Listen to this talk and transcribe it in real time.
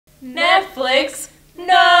Netflix, no!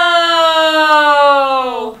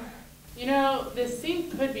 You know, this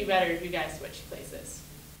scene could be better if you guys switched places.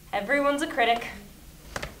 Everyone's a critic.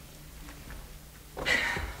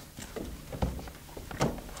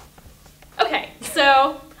 Okay,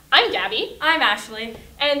 so I'm Gabby, I'm Ashley.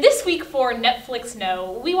 and this week for Netflix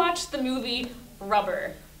No, we watched the movie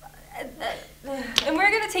Rubber. And we're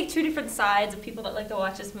going to take two different sides of people that like to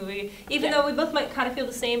watch this movie, even though we both might kind of feel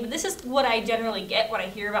the same, but this is what I generally get when I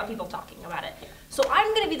hear about people talking about it. So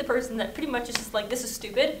I'm going to be the person that pretty much is just like, this is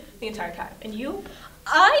stupid the entire time. And you?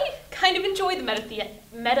 I kind of enjoy the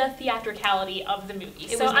meta theatricality of the movie,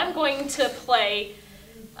 so I'm going to play,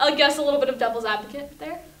 I guess, a little bit of devil's advocate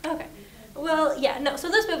there. Okay. Well, yeah, no, so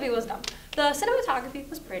this movie was dumb. The cinematography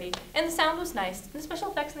was pretty, and the sound was nice, and the special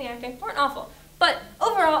effects and the acting weren't awful. But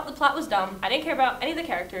overall, the plot was dumb. I didn't care about any of the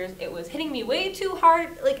characters. It was hitting me way too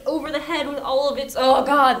hard, like over the head with all of its, oh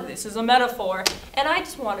god, this is a metaphor. And I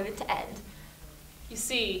just wanted it to end. You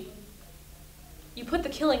see, you put the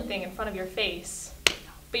killing thing in front of your face,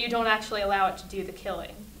 but you don't actually allow it to do the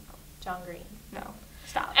killing. John Green. No,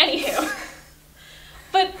 stop. Anywho.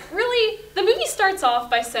 But really, the movie starts off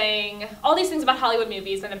by saying all these things about Hollywood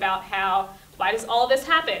movies and about how, why does all of this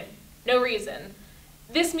happen? No reason.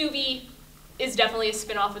 This movie is definitely a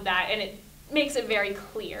spin-off of that, and it makes it very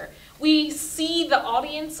clear. We see the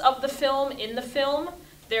audience of the film in the film.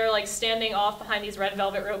 They're like standing off behind these red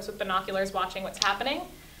velvet ropes with binoculars watching what's happening.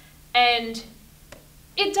 And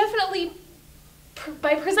it definitely,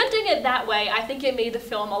 by presenting it that way, I think it made the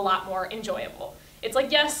film a lot more enjoyable. It's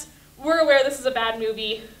like, yes, we're aware this is a bad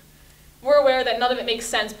movie. We're aware that none of it makes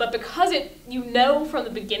sense, but because you know from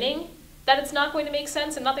the beginning that it's not going to make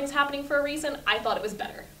sense and nothing's happening for a reason, I thought it was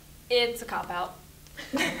better. It's a cop-out.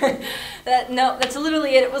 No, that's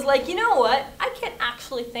literally it. It was like, you know what? I can't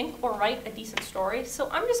actually think or write a decent story, so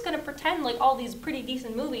I'm just going to pretend like all these pretty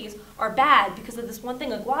decent movies are bad because of this one thing.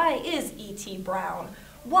 Like, why is E.T. brown?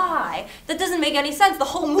 Why? That doesn't make any sense. The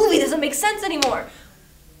whole movie doesn't make sense anymore.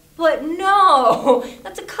 But no!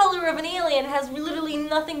 That's a color of an alien. It has literally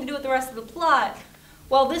nothing to do with the rest of the plot.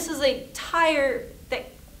 Well, this is a tire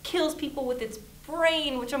that kills people with its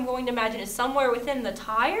brain, which I'm going to imagine is somewhere within the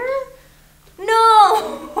tire?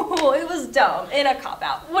 No! It was dumb and a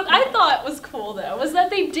cop-out. What I thought was cool, though, was that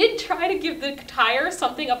they did try to give the tire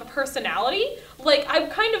something of a personality. Like, I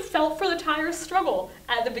kind of felt for the tire's struggle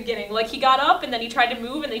at the beginning. Like, he got up, and then he tried to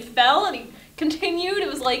move, and they fell, and he continued. It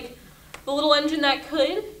was like the little engine that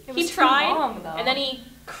could. He tried, and then he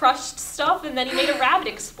crushed stuff, and then he made a rabbit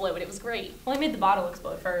explode. It was great. Well, he made the bottle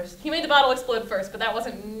explode first. He made the bottle explode first, but that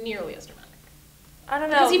wasn't nearly as dramatic. I don't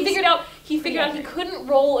know. Because he figured out he couldn't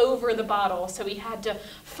roll over the bottle, so he had to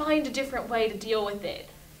find a different way to deal with it.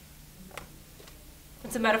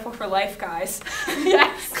 It's a metaphor for life, guys.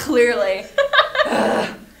 Yes. Clearly.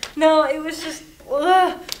 No, it was just,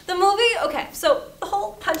 the movie, okay, so the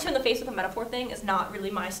whole punch in the face with a metaphor thing is not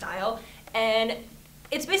really my style, and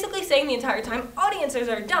it's basically saying the entire time, audiences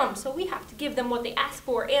are dumb, so we have to give them what they ask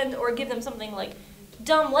for and or give them something like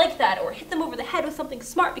dumb like that, or hit them over the head with something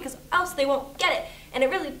smart because else they won't get it. And it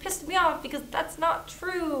really pissed me off because that's not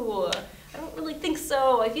true. I don't really think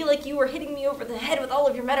so. I feel like you were hitting me over the head with all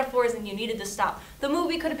of your metaphors and you needed to stop. The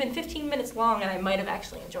movie could have been 15 minutes long and I might have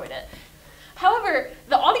actually enjoyed it. However,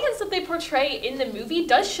 the audience that they portray in the movie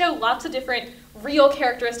does show lots of different real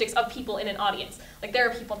characteristics of people in an audience. Like, there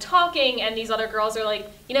are people talking, and these other girls are like,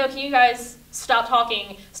 you know, can you guys stop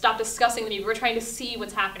talking, stop discussing the movie? We're trying to see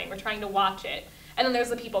what's happening. We're trying to watch it. And then there's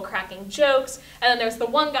the people cracking jokes, and then there's the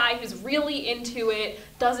one guy who's really into it,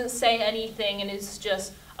 doesn't say anything, and is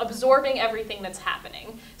just absorbing everything that's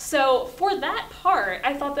happening. So for that part,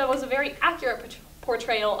 I thought that was a very accurate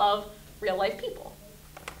portrayal of real-life people.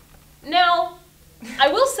 Now, I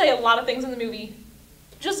will say a lot of things in the movie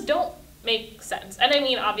just don't make sense. And I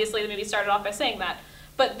mean, obviously the movie started off by saying that,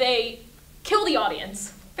 but they kill the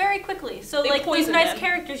audience. Very quickly. So like these nice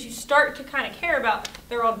characters you start to kind of care about,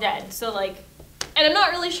 they're all dead. So like, and I'm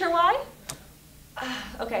not really sure why.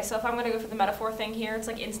 Okay, so if I'm going to go for the metaphor thing here, it's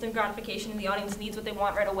like instant gratification and the audience needs what they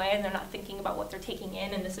want right away and they're not thinking about what they're taking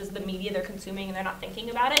in, and this is the media they're consuming and they're not thinking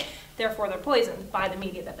about it. Therefore, they're poisoned by the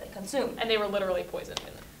media that they consume. And they were literally poisoned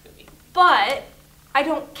in the movie. But I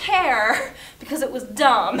don't care because it was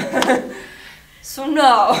dumb. So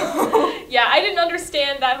no. Yeah, I didn't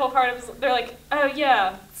understand that whole part. They're like, oh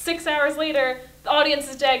yeah, 6 hours later, the audience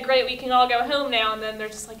is dead, great, we can all go home now. And then they're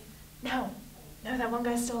just like, no, that one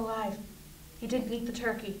guy's still alive. He didn't eat the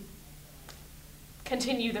turkey.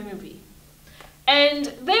 Continue the movie. And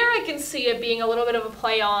there I can see it being a little bit of a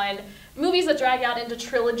play on movies that drag out into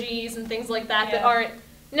trilogies and things like that that aren't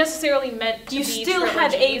necessarily meant to You be still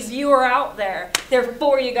have a trilogies. viewer out there,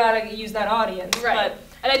 therefore you gotta use that audience. Right. But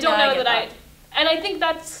And I don't know get that and I think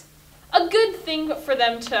that's a good thing for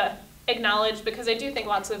them to acknowledge, because I do think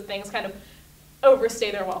lots of things kind of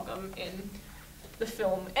overstay their welcome in the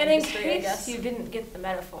film And in industry, I case guess. you didn't get the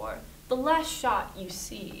metaphor, the last shot you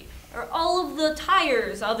see are all of the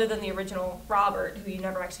tires, other than the original Robert, who you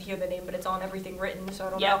never actually hear the name, but it's on everything written, so I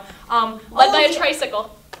don't know. Led by a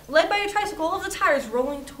tricycle. Led by a tricycle, all of the tires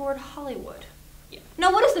rolling toward Hollywood. Yeah.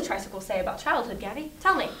 Now, what does the tricycle say about childhood, Gabby?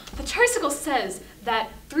 Tell me. The tricycle says that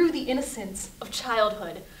through the innocence of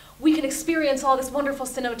childhood, we can experience all this wonderful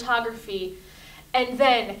cinematography, and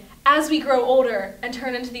then, as we grow older and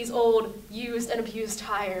turn into these old, used and abused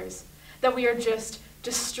tires, that we are just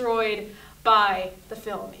destroyed by the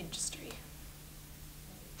film industry.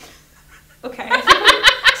 Okay.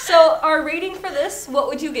 So, our rating for this, what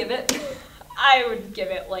would you give it? I would give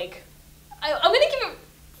it like, I'm gonna give it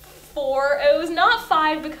 4. It was not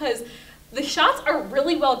 5 because the shots are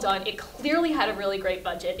really well done. It clearly had a really great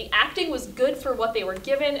budget. The acting was good for what they were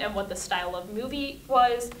given and what the style of movie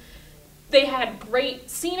was. They had great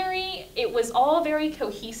scenery. It was all very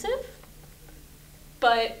cohesive,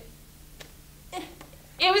 but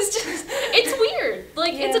it was just, it's weird.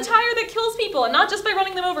 Like, Yeah. it's a tire that kills people, and not just by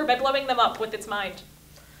running them over, by blowing them up with its mind.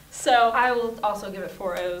 So, I will also give it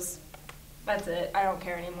 4 O's. That's it. I don't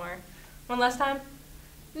care anymore. One last time.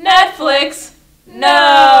 Netflix,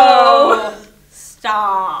 No!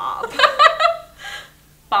 Stop.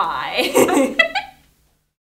 Bye.